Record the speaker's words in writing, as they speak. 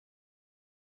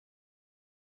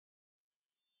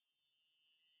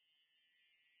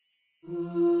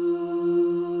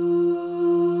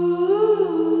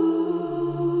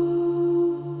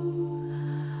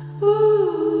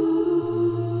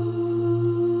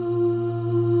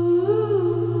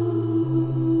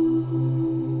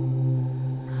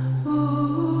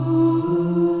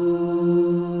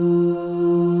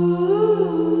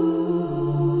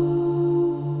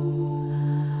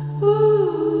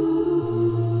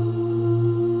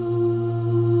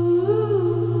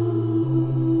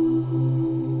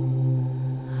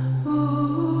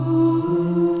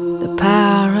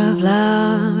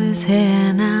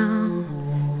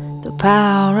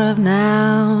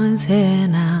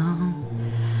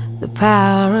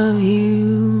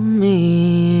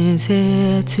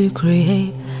To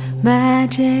create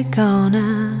magic on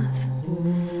earth.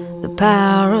 The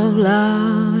power of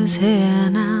love is here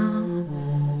now.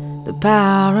 The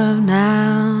power of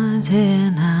now is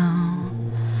here now.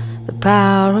 The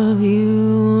power of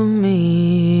you and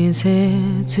me is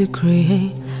here to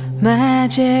create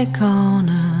magic on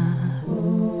earth.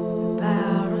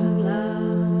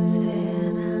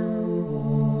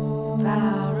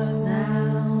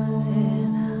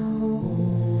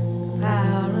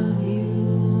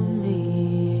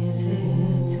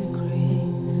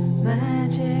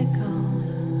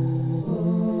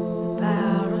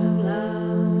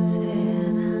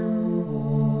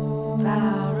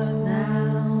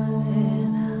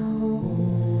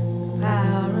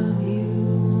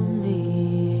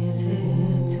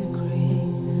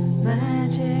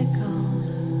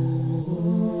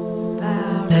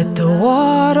 Let the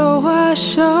water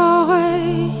wash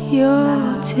away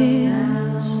your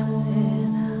tears.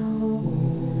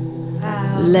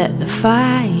 Let the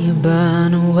fire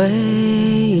burn away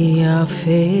your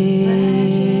fears.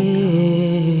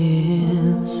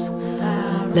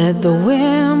 Let the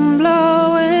wind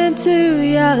blow into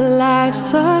your life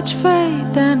such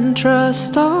faith and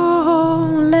trust.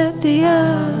 Oh, let the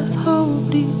earth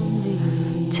hold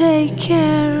you, take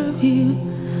care of you,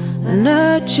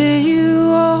 nurture you.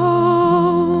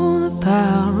 Oh, the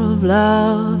power of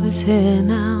love is here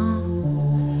now.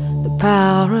 The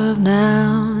power of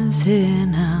now is here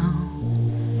now.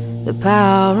 The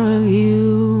power of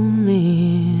you and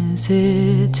me is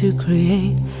here to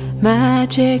create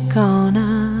magic on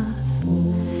earth.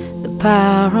 The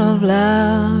power of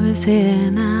love is here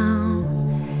now.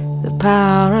 The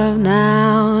power of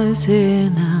now is here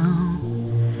now.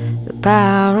 The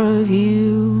power of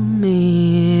you and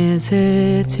me is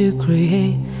here to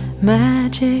create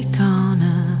magic on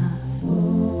earth.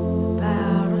 The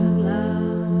power of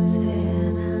love is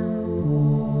here now.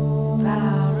 The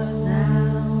power of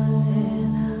now is here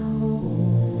now.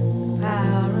 The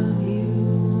power of you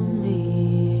and me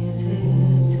is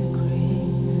here to create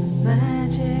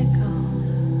magic on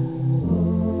earth.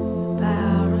 The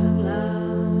power of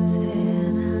love is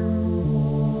here now.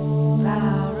 The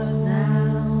power of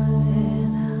now is here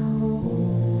now.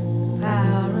 The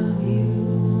power of you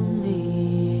and me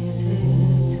is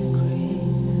here to create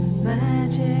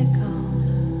magic on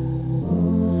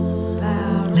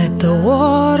earth. Let the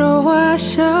water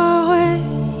wash away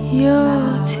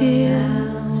your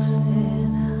tears.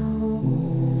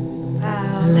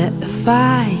 Let the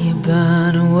fire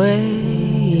burn away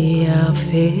your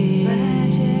fears.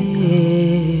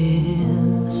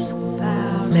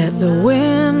 Let the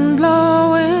wind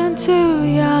blow into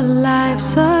your life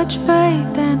such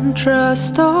faith and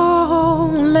trust. Oh,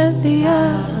 let the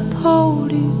earth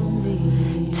hold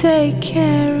you, take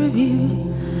care of you,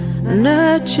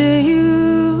 nurture you.